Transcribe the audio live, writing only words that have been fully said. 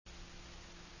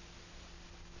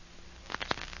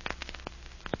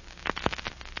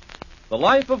The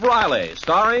Life of Riley,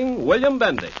 starring William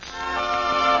Bendix.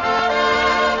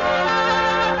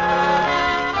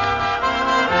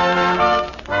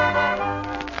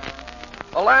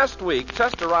 Last week,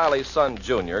 Chester Riley's son,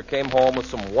 Junior, came home with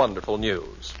some wonderful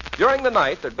news. During the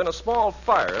night, there'd been a small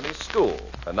fire in his school,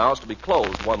 announced to be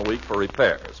closed 1 week for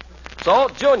repairs. So,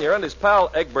 Junior and his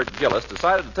pal Egbert Gillis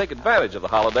decided to take advantage of the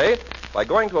holiday by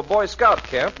going to a Boy Scout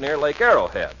camp near Lake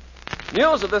Arrowhead.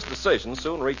 News of this decision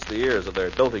soon reached the ears of their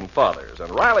doting fathers,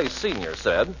 and Riley Sr.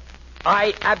 said,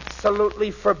 I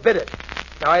absolutely forbid it.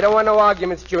 Now, I don't want no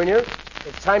arguments, Junior.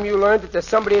 It's time you learned that there's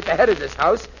somebody at the head of this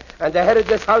house, and the head of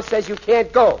this house says you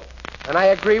can't go. And I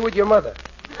agree with your mother.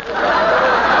 And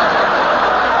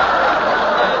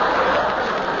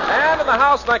in the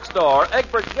house next door,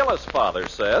 Egbert Gillis' father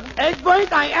said,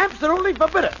 Egbert, I absolutely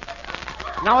forbid it.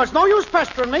 Now, it's no use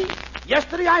pestering me.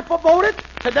 Yesterday I forbade it.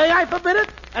 Today I forbid it.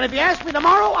 And if you ask me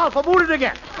tomorrow, I'll forbid it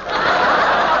again.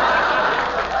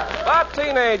 But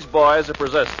teenage boys are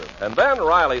persistent. And then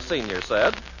Riley Sr.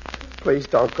 said, Please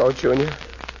don't go, Junior.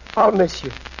 I'll miss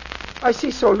you. I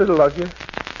see so little of you.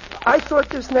 I thought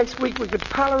this next week we could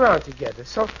pal around together,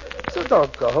 so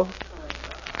don't go.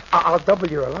 I'll double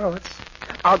your allowance.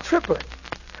 I'll triple it.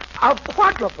 I'll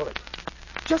quadruple it.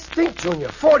 Just think, Junior,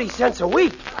 40 cents a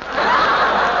week.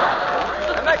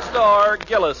 And next door,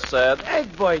 Gillis said,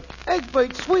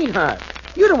 Egbert, sweetheart,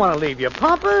 you don't want to leave your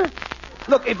papa.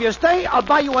 Look, if you stay, I'll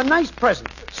buy you a nice present,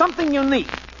 something you need.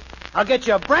 I'll get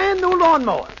you a brand new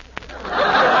lawnmower.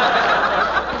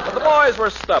 But the boys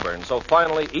were stubborn, so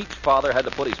finally each father had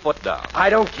to put his foot down. I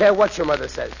don't care what your mother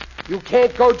says. You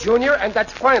can't go, Junior, and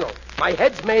that's final. My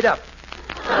head's made up.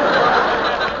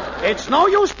 It's no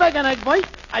use begging, Egbert.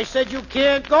 I said you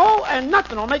can't go, and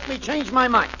nothing will make me change my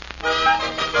mind.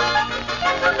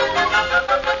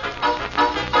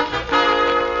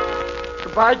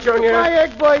 Goodbye, Junior. Goodbye,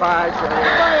 Egbert. Bye, Junior.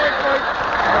 Goodbye, Egbert.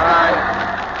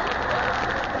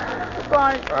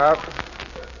 Bye. Goodbye.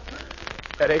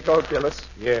 There they go, Gillis.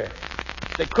 Yeah.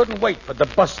 They couldn't wait for the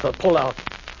bus to pull out.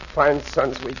 Fine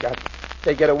sons we got.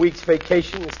 They get a week's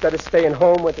vacation. Instead of staying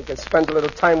home where they can spend a little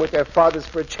time with their fathers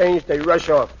for a change, they rush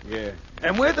off. Yeah.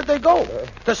 And where did they go?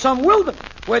 To some wilderness,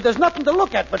 where there's nothing to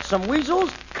look at but some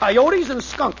weasels, coyotes, and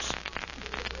skunks.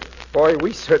 Boy,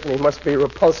 we certainly must be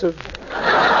repulsive.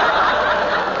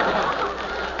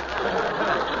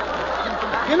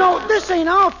 You know, this ain't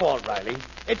our fault, Riley.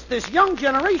 It's this young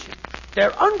generation.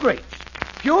 They're ungrades.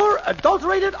 Pure,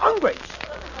 adulterated ungrades.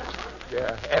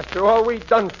 Yeah, after all we've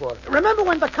done for them. Remember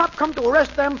when the cop come to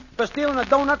arrest them for stealing a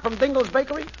donut from Dingle's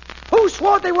Bakery? Who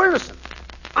swore they were innocent?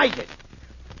 I did.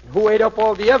 Who ate up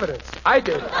all the evidence? I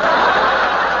did.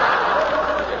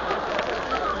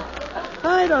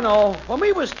 I don't know. When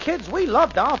we was kids, we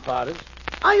loved our fathers.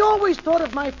 I always thought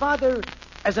of my father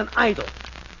as an idol.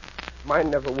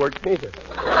 Mine never worked neither.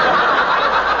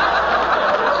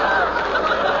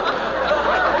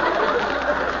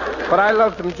 But I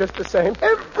loved him just the same.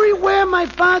 Everywhere my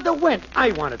father went,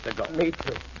 I wanted to go. Me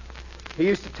too. He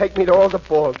used to take me to all the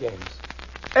ball games.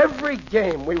 Every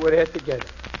game we were there together.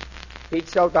 He'd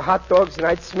sell the hot dogs and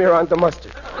I'd smear on the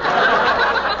mustard.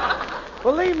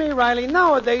 Believe me, Riley,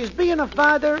 nowadays being a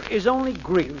father is only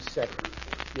grief. You said it.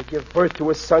 You give birth to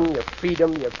a son, you feed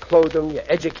him, you clothe him, you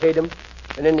educate him,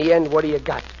 and in the end, what do you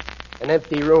got? An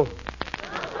empty room.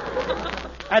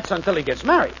 That's until he gets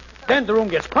married. Then the room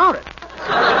gets crowded.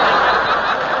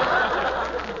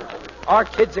 Our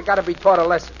kids have got to be taught a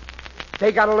lesson.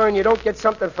 They got to learn you don't get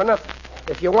something for nothing.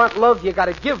 If you want love, you got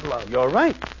to give love. You're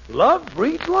right. Love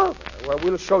breeds love. Well,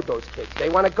 we'll show those kids. They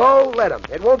want to go, let them.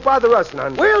 It won't bother us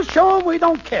none. We'll show them we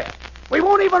don't care. We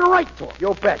won't even write to them.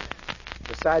 You bet.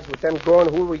 Besides, with them gone,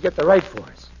 who will we get to write for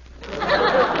us?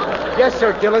 Yes,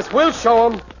 sir, Gillis. We'll show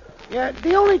them. Yeah,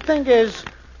 the only thing is,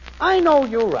 I know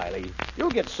you, Riley.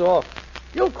 You'll get soft.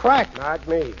 You'll crack. Not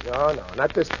me. No,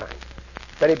 not this time.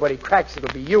 If anybody cracks,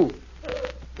 it'll be you.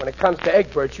 When it comes to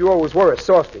Egbert, you always were a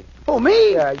softie. Oh,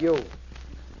 me? Yeah, you.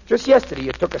 Just yesterday,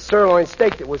 you took a sirloin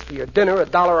steak that was for your dinner,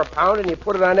 $1 a pound, and you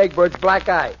put it on Egbert's black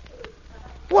eye.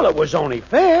 Well, it was only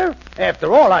fair.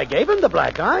 After all, I gave him the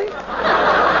black eye.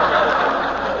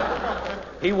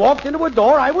 He walked into a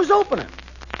door I was opening.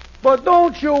 But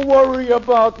don't you worry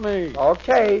about me.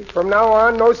 Okay, from now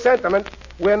on, no sentiment.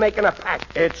 We're making a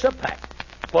pact. It's a pact.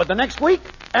 For the next week,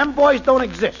 them boys don't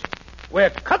exist. We're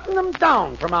cutting them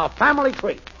down from our family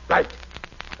tree. Right.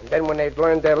 And then when they've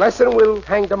learned their lesson, we'll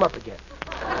hang them up again.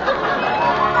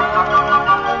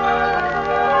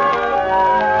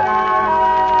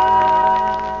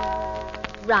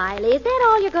 Riley, is that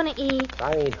all you're going to eat?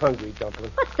 I ain't hungry,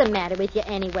 Dumpling. What's the matter with you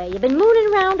anyway? You've been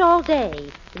mooning around all day.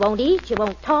 You won't eat, you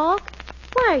won't talk.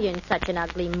 Why are you in such an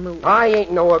ugly mood? I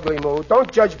ain't no ugly mood.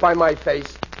 Don't judge by my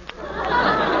face.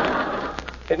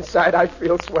 Inside, I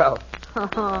feel swell.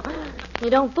 Oh, you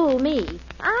don't fool me.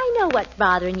 I know what's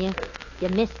bothering you. You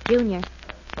miss Junior.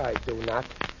 I do not.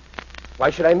 Why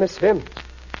should I miss him?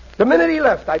 The minute he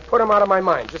left, I put him out of my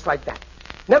mind, just like that.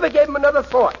 Never gave him another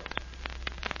thought.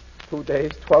 2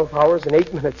 days, 12 hours, and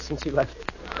 8 minutes since he left.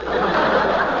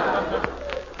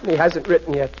 He hasn't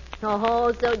written yet.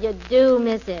 Oh, so you do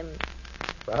miss him.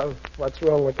 Well, what's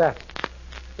wrong with that?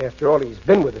 After all, he's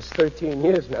been with us 13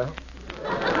 years now.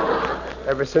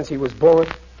 Ever since he was born.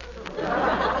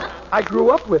 I grew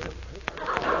up with him.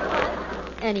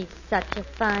 And he's such a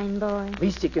fine boy.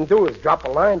 Least he can do is drop a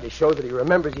line to show that he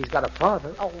remembers he's got a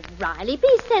father. Oh, Riley,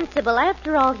 be sensible.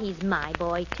 After all, he's my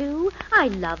boy, too. I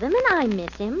love him and I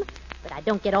miss him. But I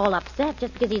don't get all upset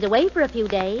just because he's away for a few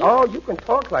days. Oh, you can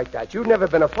talk like that. You've never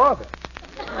been a father.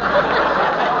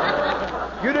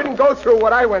 You didn't go through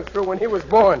what I went through when he was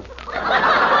born. Well,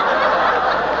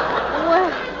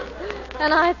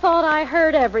 and I thought I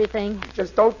heard everything.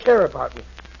 Just don't care about me.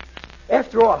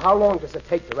 After all, how long does it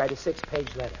take to write a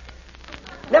 6-page letter?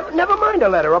 Never mind a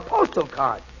letter, a postal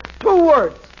card. 2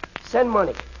 words. Send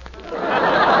money.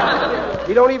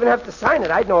 You don't even have to sign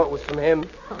it. I'd know it was from him.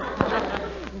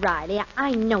 Riley,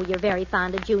 I know you're very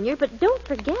fond of Junior, but don't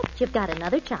forget you've got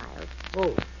another child.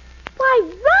 Oh. Why,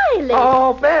 Riley!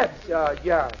 Oh, Babs. Yeah,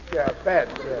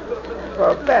 Babs. Yeah.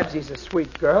 Well, Babs, he's a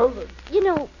sweet girl. You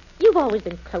know, you've always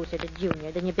been closer to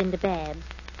Junior than you've been to Babs.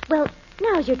 Well,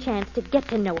 now's your chance to get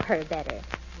to know her better.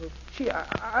 Gee,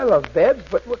 I love Babs,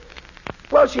 but...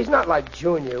 Well, she's not like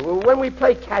Junior. When we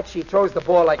play catch, she throws the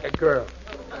ball like a girl.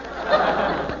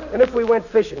 And if we went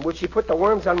fishing, would she put the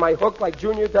worms on my hook like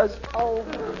Junior does? Oh,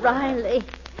 Riley.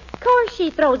 Of course she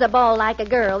throws a ball like a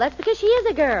girl. That's because she is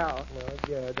a girl. Well,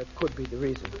 yeah, that could be the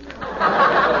reason.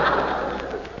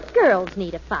 Girls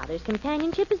need a father's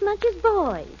companionship as much as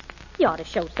boys. You ought to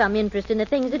show some interest in the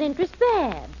things that interest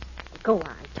Babs. Go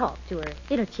on, talk to her.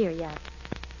 It'll cheer you up.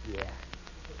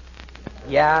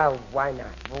 Yeah, why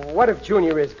not? What if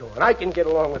Junior is gone? I can get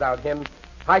along without him.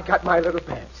 I got my little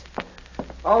Babs.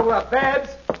 Oh, Babs.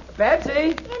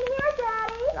 Babsy. In here,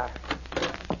 Daddy.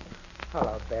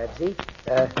 Hello, Babsy.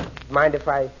 Mind if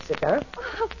I sit down?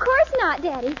 Oh, of course not,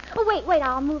 Daddy. Oh, wait,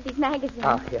 I'll move these magazines.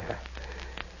 Oh, yeah.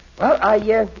 Well,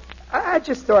 I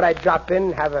just thought I'd drop in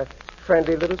and have a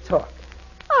friendly little talk.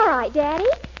 All right, Daddy.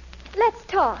 Let's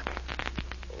talk.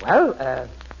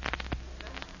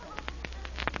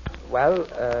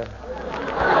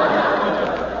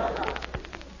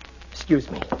 Excuse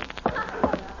me.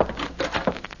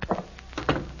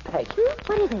 Peg.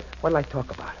 What is it? What'll I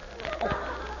talk about?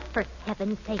 For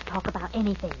heaven's sake, talk about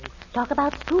anything. Talk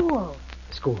about school.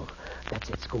 School. That's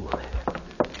it, school.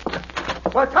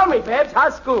 Well, tell me, Babs,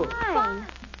 how's school? Fine.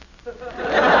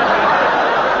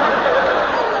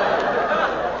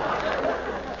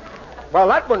 Well,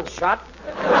 that one's shot.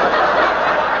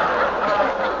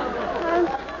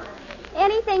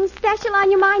 Anything special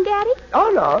on your mind, Daddy?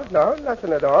 Oh, no,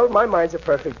 nothing at all. My mind's a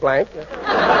perfect blank.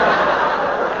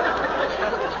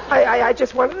 I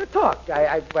just wanted to talk.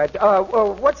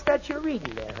 What's that you're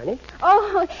reading there, honey?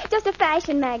 Oh, just a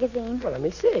fashion magazine. Well, let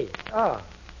me see. Oh,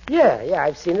 yeah,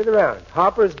 I've seen it around.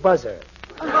 Harper's Buzzer.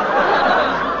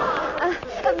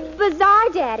 Bazaar,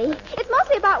 Daddy. It's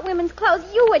mostly about women's clothes.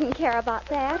 You wouldn't care about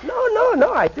that.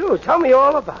 No, I do. Tell me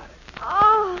all about it.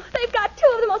 Oh, they've got 2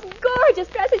 of the most gorgeous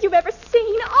dresses you've ever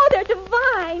seen. Oh, they're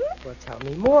divine. Well, tell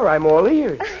me more. I'm all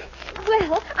ears.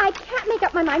 Well, I can't make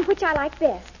up my mind which I like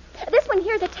best. This one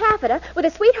here's a taffeta with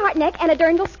a sweetheart neck and a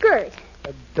dirndl skirt.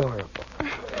 Adorable.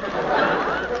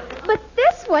 But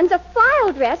this one's a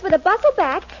file dress with a bustle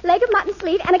back, leg of mutton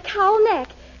sleeve, and a cowl neck.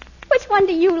 Which one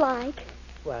do you like?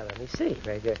 Well, let me see.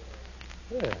 Right there.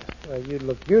 Yeah. Well, you'd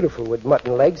look beautiful with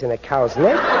mutton legs and a cow's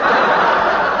neck.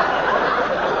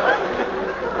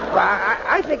 Well,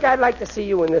 I think I'd like to see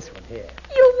you in this one here.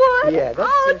 You would? Yeah, that's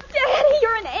Oh, Daddy,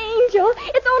 you're an angel.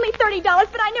 It's only $30,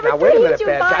 but I never Now, wait a minute, you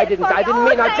Babs. buy I didn't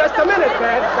mean... Now, thanks just a minute,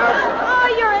 Babs. Now... Oh,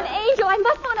 you're an angel. I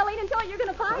must want to wait until you're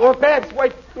going to buy it. Well, Babs,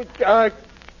 wait.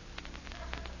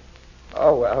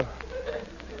 Oh, well.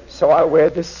 So I'll wear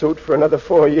this suit for another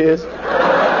 4 years.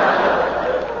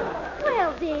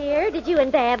 Well, dear, did you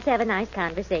and Babs have a nice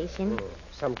conversation?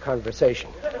 Some conversation.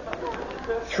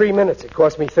 3 minutes. It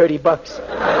cost me $30.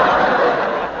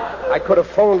 I could have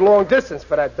phoned long distance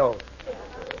for that dough.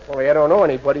 Only I don't know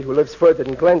anybody who lives further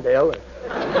than Glendale.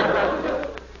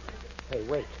 Hey,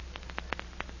 wait.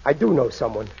 I do know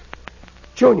someone.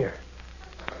 Junior.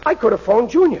 I could have phoned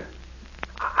Junior.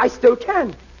 I still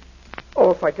can.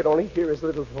 Oh, if I could only hear his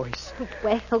little voice.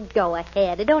 Well, go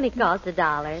ahead. It only costs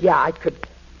 $1. Yeah, I could.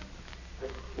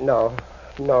 No.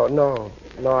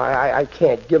 I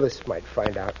can't. Gillis might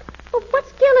find out. Well,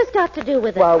 what's Gillis got to do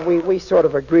with it? Well, we sort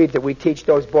of agreed that we teach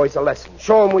those boys a lesson.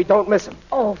 Show them we don't miss them.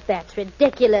 Oh, that's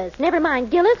ridiculous. Never mind,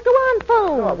 Gillis. Go on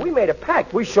phone. No, we made a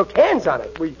pact. We shook hands on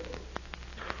it.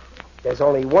 There's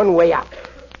only one way out.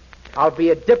 I'll be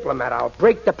a diplomat. I'll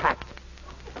break the pact.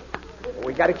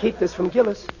 We got to keep this from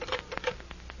Gillis.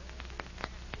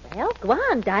 Well, go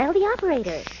on. Dial the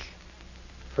operator.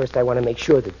 First, I want to make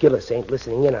sure that Gillis ain't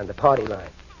listening in on the party line.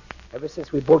 Ever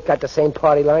since we both got the same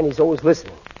party line, he's always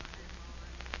listening.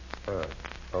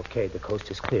 Okay, the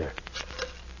coast is clear.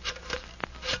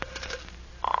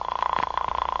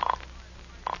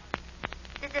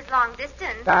 This is long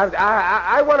distance.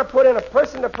 I want to put in a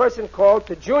person-to-person call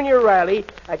to Junior Riley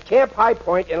at Camp High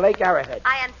Point in Lake Arrowhead.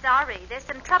 I am sorry. There's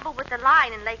some trouble with the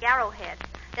line in Lake Arrowhead.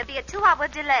 There'll be a 2-hour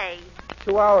delay.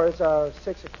 2 hours,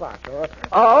 6 o'clock.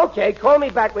 Oh, okay. Call me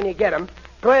back when you get him.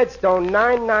 Gladstone,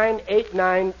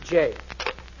 9989J.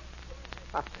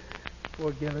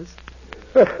 Poor Gillis.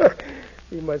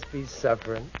 He must be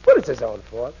suffering. But it's his own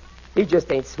fault. He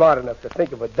just ain't smart enough to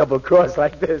think of a double cross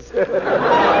like this.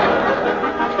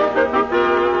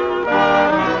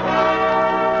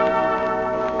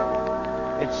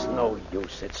 It's no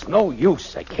use. It's no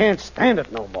use. I can't stand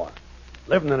it no more.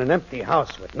 Living in an empty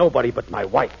house with nobody but my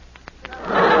wife.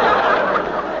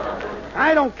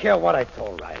 I don't care what I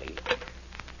told Riley.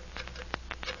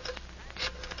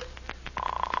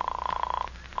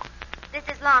 This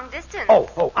is long distance.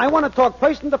 Oh, I want to talk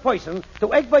person to person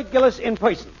to Egbert Gillis in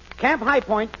person. Camp High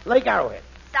Point, Lake Arrowhead.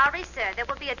 Sorry, sir. There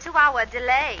will be a 2-hour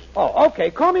delay. Oh, okay.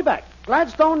 Call me back.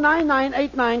 Gladstone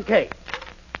 9989K.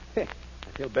 I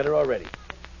feel better already.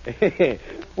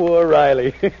 Poor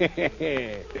Riley.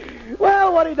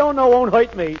 Well, what he don't know won't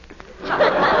hurt me.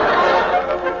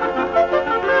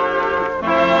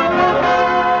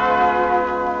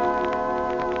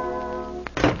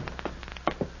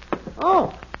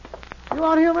 Oh, you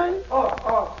out here, Riley?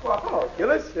 Well, hello,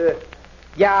 Gillis.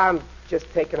 Yeah, I'm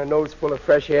just taking a nose full of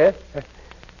fresh air.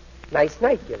 Nice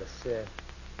night, Gillis.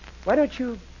 Why don't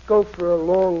you go for a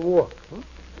long walk?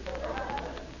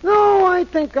 No, I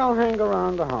think I'll hang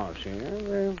around the house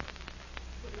here.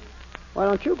 Why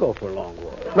don't you go for a long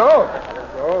walk? No,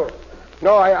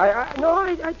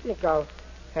 I think I'll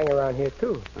hang around here,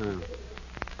 too. Oh.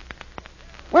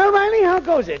 Well, Riley, how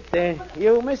goes it?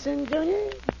 You missing Junior?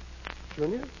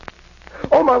 Junior?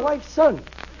 Oh, my wife's son.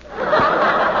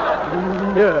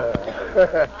 No.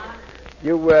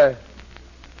 You,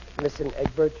 missing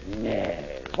Egbert? No.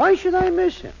 Why should I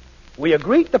miss him? We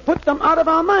agreed to put them out of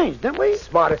our minds, didn't we?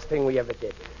 Smartest thing we ever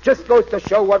did. Just goes to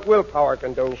show what willpower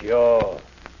can do. Sure.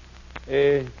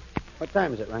 What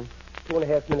time is it, Ryan?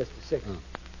 2.5 minutes to 6. Oh.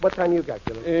 What time you got,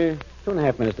 Gillis?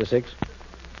 2.5 minutes to 6.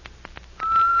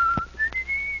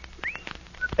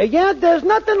 Yeah, there's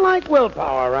nothing like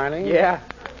willpower, Riley. Yeah.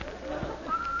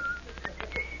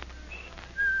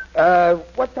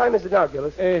 What time is it now,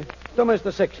 Gillis? 2 minutes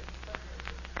to 6.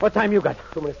 What time you got?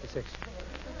 2 minutes to 6.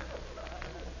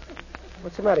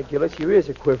 What's the matter, Gillis? Your ears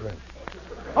are quivering.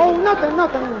 Oh, nothing.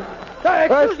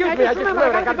 Excuse me, I just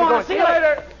remembered. I got to be going. See you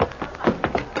later.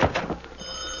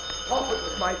 Oh, it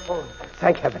was my phone.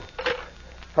 Thank heaven.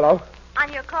 Hello?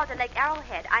 On your call to Lake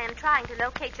Arrowhead, I am trying to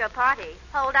locate your party.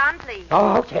 Hold on, please.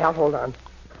 Oh, okay, I'll hold on.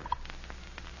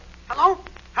 Hello?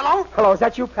 Hello, is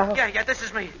that you, pal? Yeah, this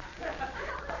is me.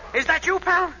 Is that you,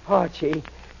 pal? Oh, gee,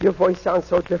 your voice sounds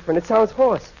so different. It sounds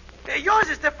hoarse. Yours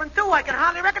is different, too. I can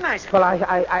hardly recognize it. Well,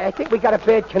 I think we got a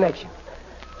bad connection.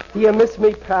 Do you miss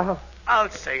me, pal? I'll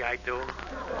say I do.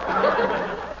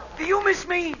 Do you miss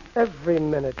me? Every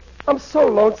minute. I'm so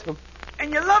lonesome.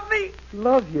 And you love me?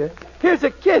 Love you? Here's a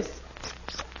kiss.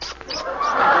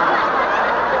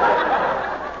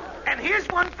 And here's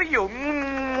one for you.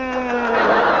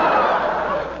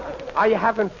 Are you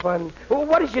having fun? Well,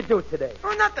 what did you do today?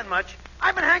 Oh, nothing much.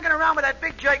 I've been hanging around with that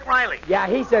big Jake Riley. Yeah,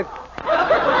 he's a...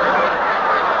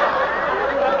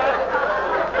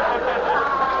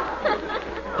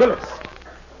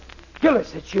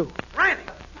 Gillis, it's you. Riley,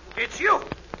 it's you.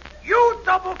 You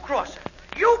double-crosser.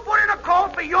 You put in a call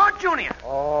for your Junior.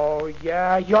 Oh,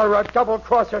 yeah, you're a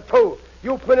double-crosser, too.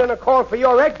 You put in a call for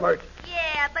your Egbert.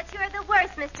 Yeah, but you're the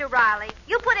worst, Mr. Riley.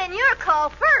 You put in your call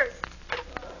first.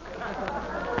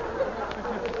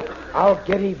 I'll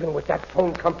get even with that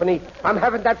phone company. I'm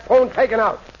having that phone taken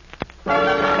out.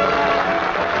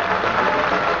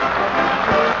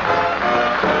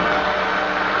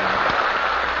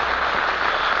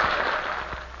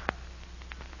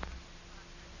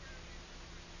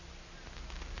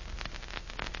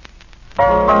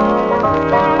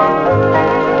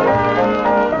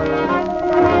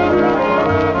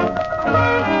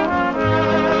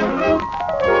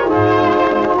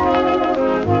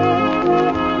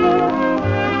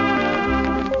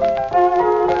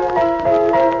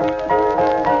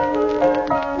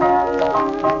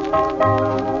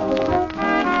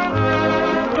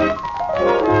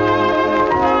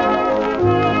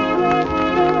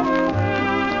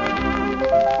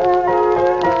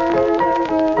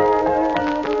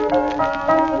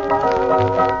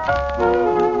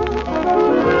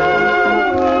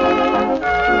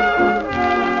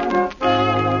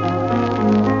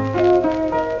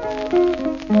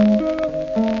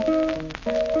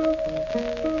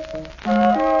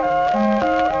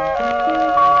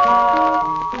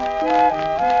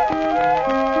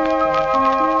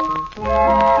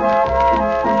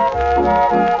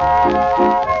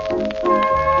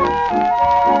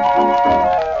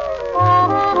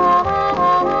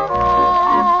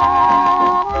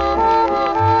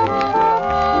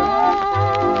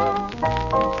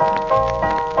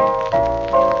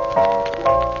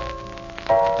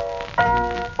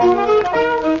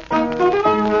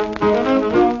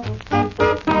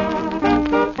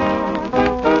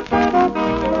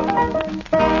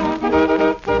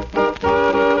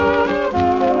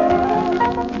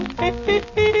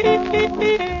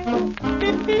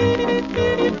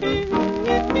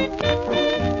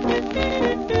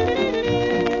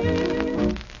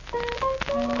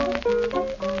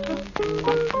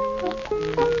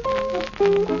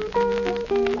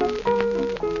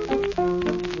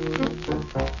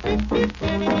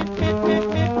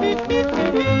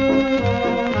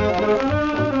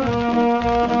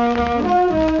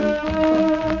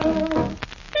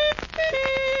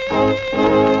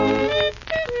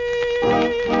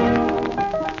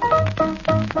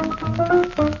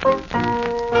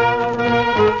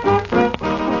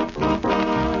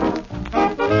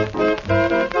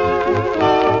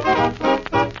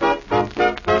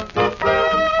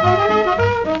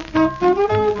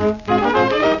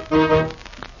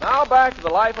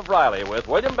 Life of Riley with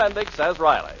William Bendix as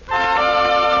Riley.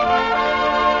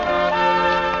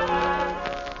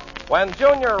 When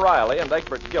Junior Riley and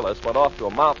Egbert Gillis went off to a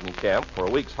mountain camp for a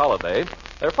week's holiday,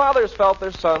 their fathers felt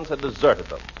their sons had deserted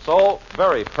them. So,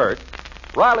 very hurt,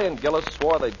 Riley and Gillis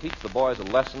swore they'd teach the boys a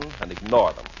lesson and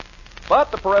ignore them.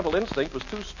 But the parental instinct was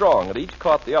too strong, and each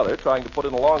caught the other trying to put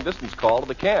in a long-distance call to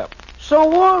the camp.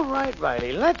 So, all right,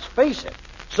 Riley, let's face it.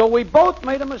 So we both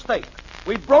made a mistake.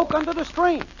 We broke under the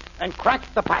strain and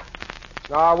cracked the pact.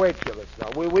 No, wait, Gillis. No,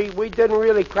 we didn't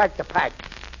really crack the pact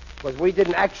because we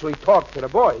didn't actually talk to the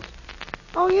boys.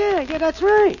 Oh, yeah, that's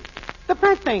right. The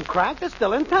pact ain't cracked. It's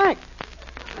still intact.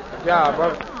 Yeah,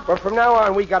 but from now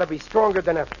on, we got to be stronger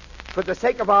than ever. For the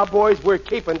sake of our boys, we're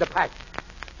keeping the pact.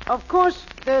 Of course,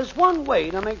 there's one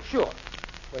way to make sure.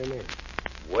 What do you mean?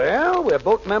 Well, we're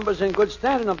both members in good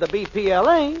standing of the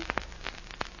BPLA.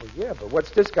 Well, yeah, but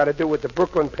what's this got to do with the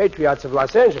Brooklyn Patriots of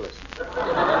Los Angeles?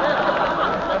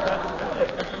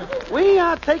 We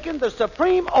are taking the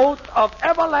supreme oath of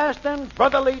everlasting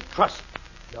brotherly trust.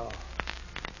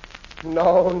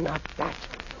 No, not that.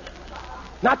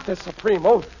 Not the supreme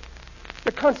oath.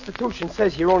 The Constitution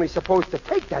says you're only supposed to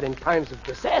take that in times of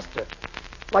disaster,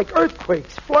 like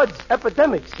earthquakes, floods,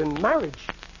 epidemics, and marriage.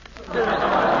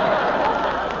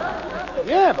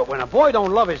 Yeah, but when a boy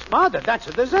don't love his father, that's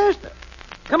a disaster.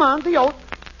 Come on, the oath.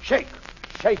 Shake.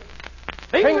 Shake.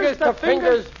 Fingers to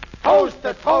fingers, toes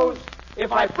to toes.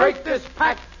 If I break this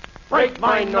pact, break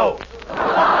my nose.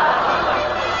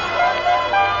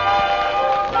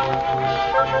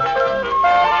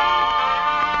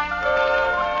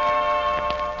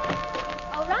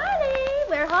 O'Reilly,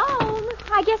 we're home.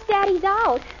 I guess Daddy's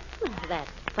out. Well, that's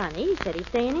funny. He said he's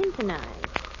staying in tonight.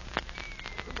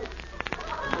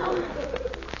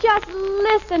 Just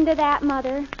listen to that,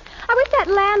 Mother. I wish that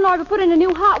landlord would put in a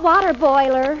new hot water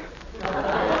boiler.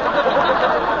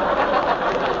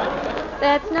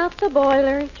 That's not the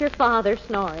boiler. It's your father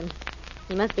snoring.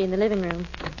 He must be in the living room.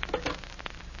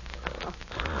 Oh,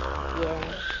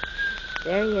 yes.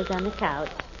 There he is on the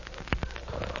couch.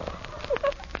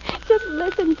 Just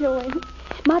listen to him.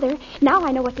 Mother, now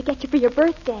I know what to get you for your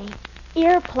birthday.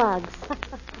 Earplugs.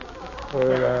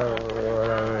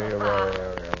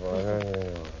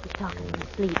 He's talking in his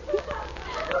sleep.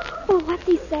 Well, what's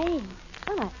he saying?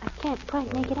 Oh, I can't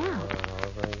quite make it out.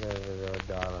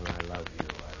 Darling, I love you.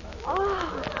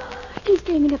 Oh, he's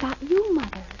dreaming about you,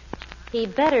 Mother. He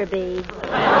better be.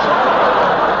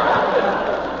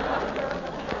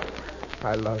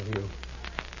 I love you.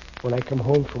 When I come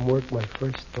home from work, my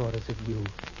first thought is of you.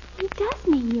 He does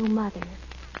mean you, Mother.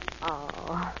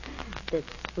 Oh, the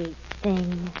sweet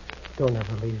thing. Don't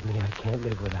ever leave me. I can't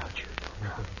live without you.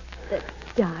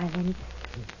 Darling,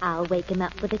 I'll wake him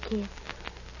up with a kiss.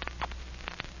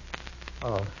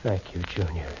 Oh, thank you,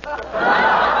 Junior.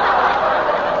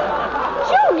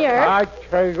 Junior?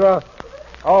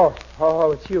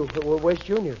 Oh, it's you. Where's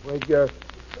Junior?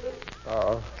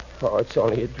 Oh, it's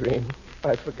only a dream.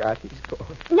 I forgot he's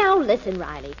gone. Now listen,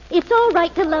 Riley. It's all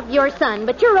right to love your son,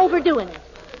 but you're overdoing it.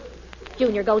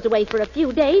 Junior goes away for a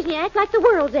few days and you act like the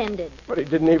world's ended. But he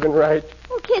didn't even write.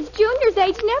 Well, kids Junior's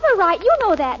age never right. You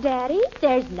know that, Daddy.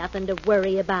 There's nothing to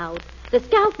worry about. The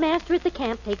scoutmaster at the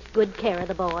camp takes good care of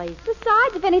the boys.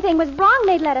 Besides, if anything was wrong,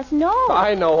 they'd let us know.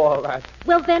 I know all that.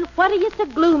 Well, then what are you so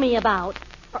gloomy about?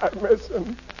 I miss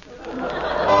him.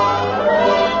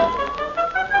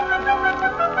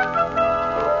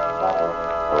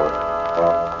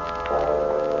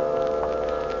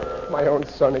 My own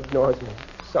son ignores me.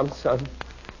 Some son.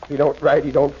 He don't write,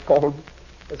 he don't phone.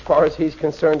 As far as he's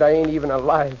concerned, I ain't even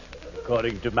alive.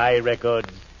 According to my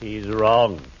records, he's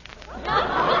wrong.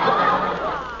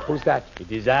 Who's that?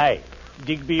 It is I,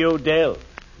 Digby Odell,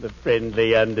 the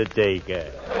friendly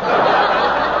undertaker.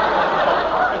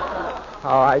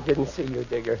 Oh, I didn't see you,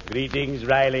 Digger. Greetings,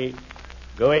 Riley.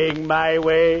 Going my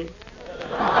way?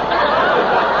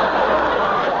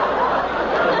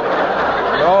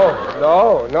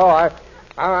 No.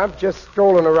 I'm just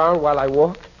strolling around while I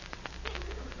walk.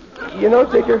 You know,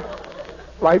 Digger,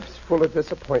 life's full of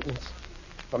disappointments.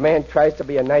 A man tries to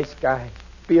be a nice guy,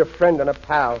 be a friend and a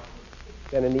pal.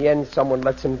 Then in the end, someone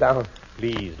lets him down.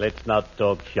 Please, let's not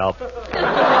talk shop.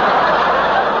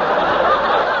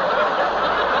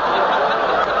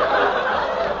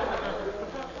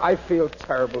 I feel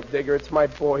terrible, Digger. It's my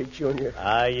boy, Junior.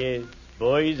 Ah, yes.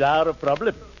 Boys are a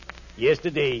problem.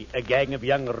 Yesterday, a gang of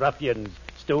young ruffians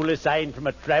stole a sign from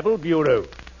a travel bureau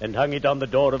and hung it on the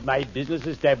door of my business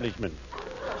establishment.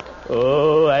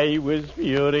 Oh, I was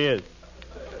furious.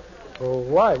 Oh,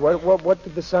 why? What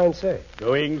did the sign say?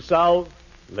 Going south,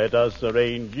 let us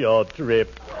arrange your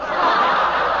trip.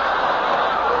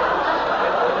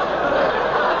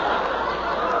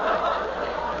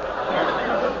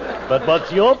 But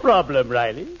what's your problem,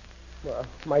 Riley? Well,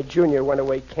 my junior went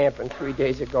away camping 3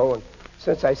 days ago, and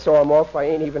since I saw him off, I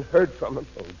ain't even heard from him.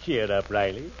 Oh, cheer up,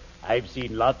 Riley. I've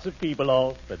seen lots of people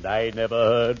off, and I never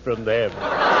heard from them.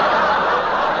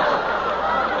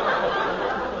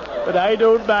 But I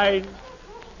don't mind.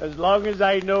 As long as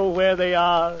I know where they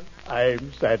are,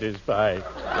 I'm satisfied.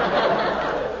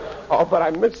 Oh, but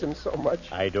I miss him so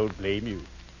much. I don't blame you.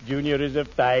 Junior is a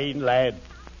fine lad,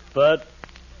 but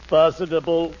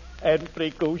personable and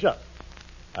precocious.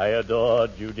 I adore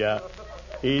Junior.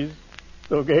 He's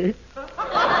okay.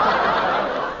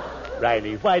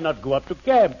 Riley, why not go up to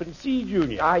camp and see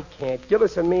Junior? I can't.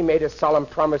 Gillis and me made a solemn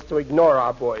promise to ignore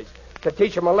our boys, to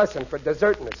teach them a lesson for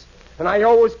deserting us. And I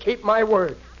always keep my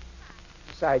word.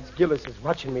 Besides, Gillis is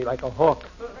watching me like a hawk.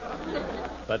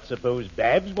 But suppose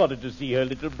Babs wanted to see her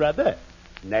little brother.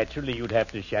 Naturally, you'd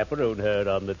have to chaperone her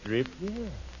on the trip.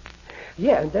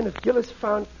 Yeah, and then if Gillis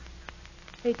found...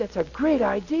 Hey, that's a great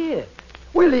idea.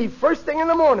 We leave first thing in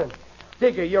the morning.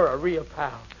 Digger, you're a real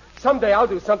pal. Someday I'll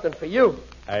do something for you.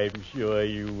 I'm sure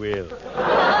you will.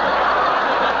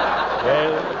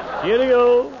 Well,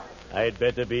 cheerio. I'd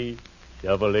better be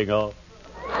shoveling off.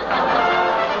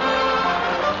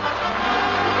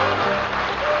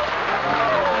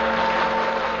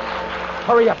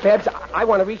 Hurry up, Babs. I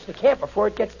want to reach the camp before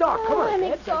it gets dark. Come on, I'm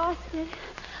Babs. exhausted.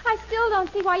 I still don't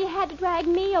see why you had to drag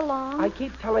me along. I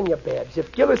keep telling you, Babs,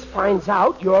 if Gillis finds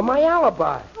out, you're my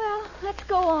alibi. Well, let's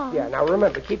go on. Yeah, now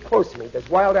remember, keep close to me. There's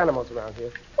wild animals around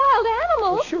here. Wild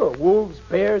animals? Well, sure, wolves,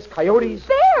 bears, coyotes.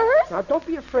 Bears? Now, don't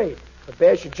be afraid. The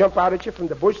bear should jump out at you from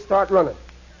the bush, start running.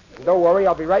 And don't worry,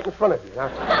 I'll be right in front of you. Now,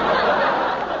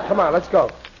 come on, let's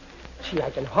go. Gee, I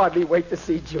can hardly wait to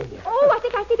see Junior. Oh, I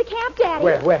think I see the camp, Daddy.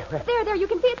 Where? There, you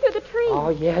can see it through the trees. Oh,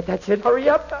 yeah, that's it. Hurry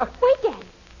up. Wait, Daddy.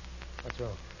 What's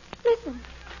wrong? Listen.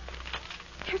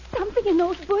 There's something in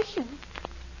those bushes.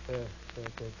 There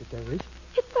is?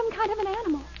 It's some kind of an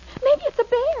animal. Maybe it's a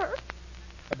bear.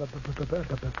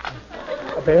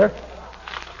 A bear?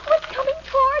 Oh, it's coming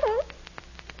toward us.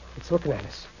 It's looking at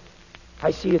us.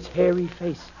 I see its hairy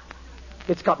face.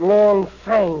 It's got long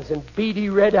fangs and beady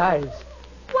red eyes.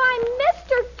 Why,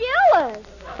 Mr. Gillis.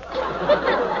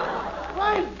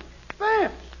 Right.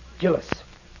 Babs. Gillis,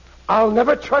 I'll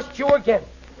never trust you again.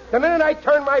 The minute I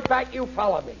turn my back, you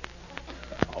follow me.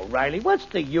 Oh, Riley, what's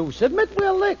the use? Admit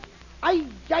we're licked. I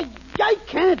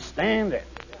can't stand it.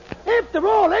 After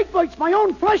all, Egbert's my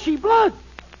own fleshy blood.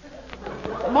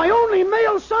 My only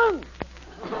male son.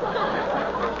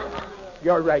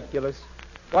 You're right, Gillis.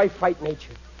 Why fight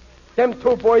nature? Them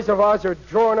two boys of ours are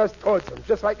drawing us towards them,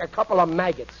 just like a couple of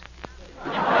maggots.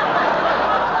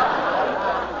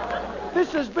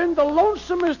 This has been the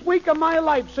lonesomest week of my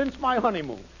life since my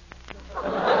honeymoon.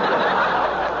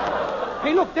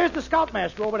 Hey, look, there's the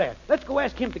scoutmaster over there. Let's go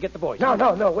ask him to get the boys. No,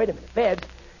 wait a minute. Babs,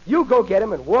 you go get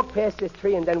him and walk past this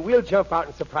tree, and then we'll jump out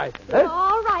and surprise him. Huh?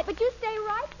 All right, but you stay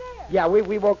right there. Yeah,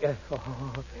 we won't...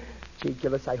 Gee,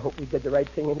 Gillis, I hope we did the right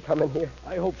thing in coming here.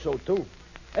 I hope so, too.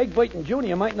 Egbert and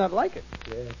Junior might not like it.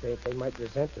 Yeah, they might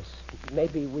resent us.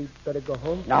 Maybe we better go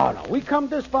home? No. We come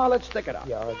this far, let's stick it out.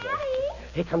 Yeah, all right. Daddy.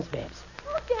 Here comes Babs.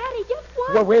 Oh, Daddy, guess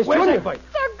what? Well, where's Junior? Egbert?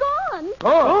 They're gone.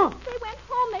 Oh. They went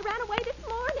home. They ran away this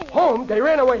morning. Home? They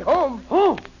ran away home?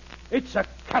 Oh, it's a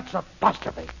cat's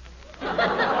apostrophe.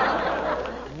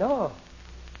 No,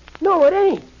 it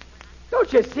ain't.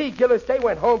 Don't you see, Gillis, they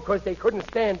went home because they couldn't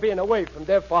stand being away from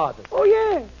their fathers. Oh,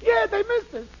 yeah, they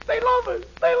missed us. They love us.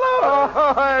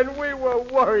 Oh, and we were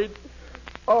worried.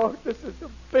 Oh, this is the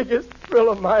biggest thrill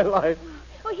of my life.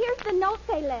 Well, here's the note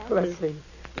they left.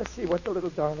 Let's see what the little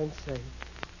darlings say.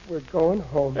 We're going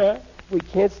home. We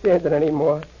can't stand it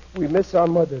anymore. We miss our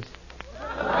mothers.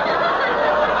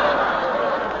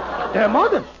 Their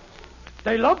mothers?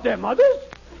 They love their mothers?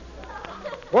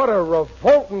 What a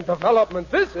revolting development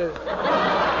this is.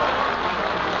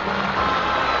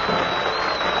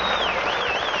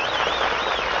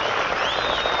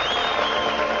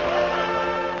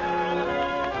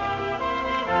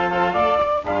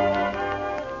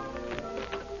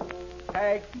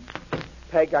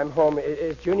 Peg, I'm home.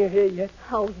 Is Junior here yet?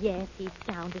 Oh, yes, he's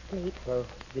sound asleep. Well,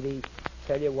 did he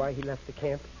tell you why he left the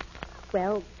camp?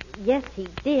 Well, yes, he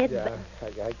did, Yeah,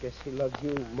 but... I guess he loves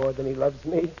you more than he loves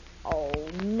me. Oh,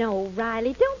 no,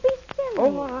 Riley, don't be silly.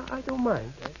 Oh, I don't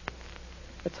mind.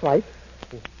 It's life.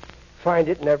 You find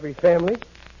it in every family.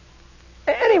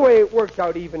 Anyway, it works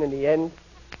out even in the end.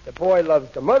 The boy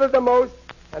loves the mother the most,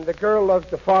 and the girl loves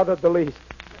the father the least.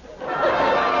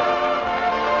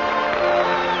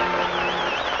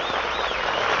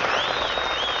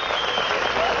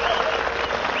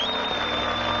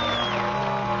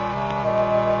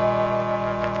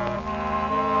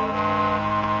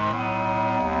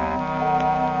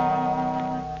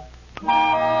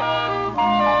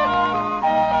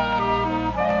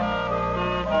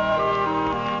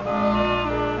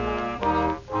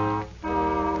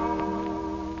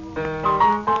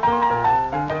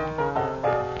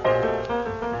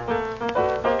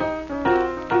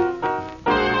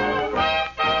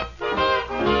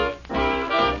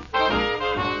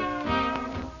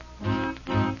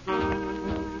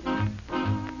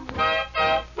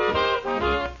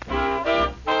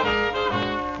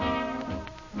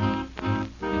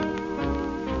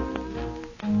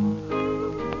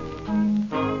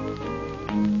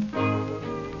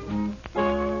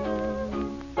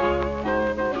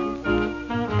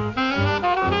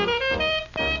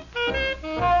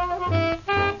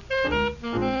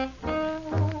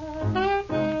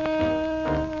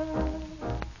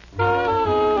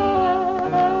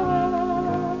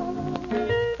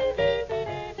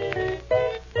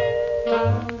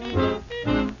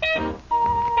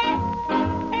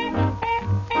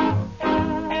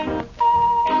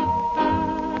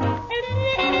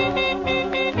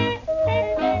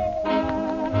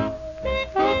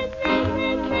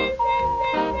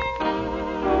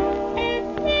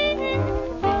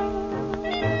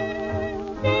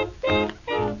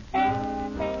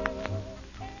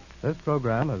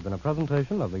 program has been a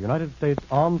presentation of the United States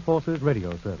Armed Forces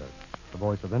Radio Service, the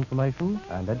voice of information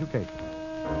and education.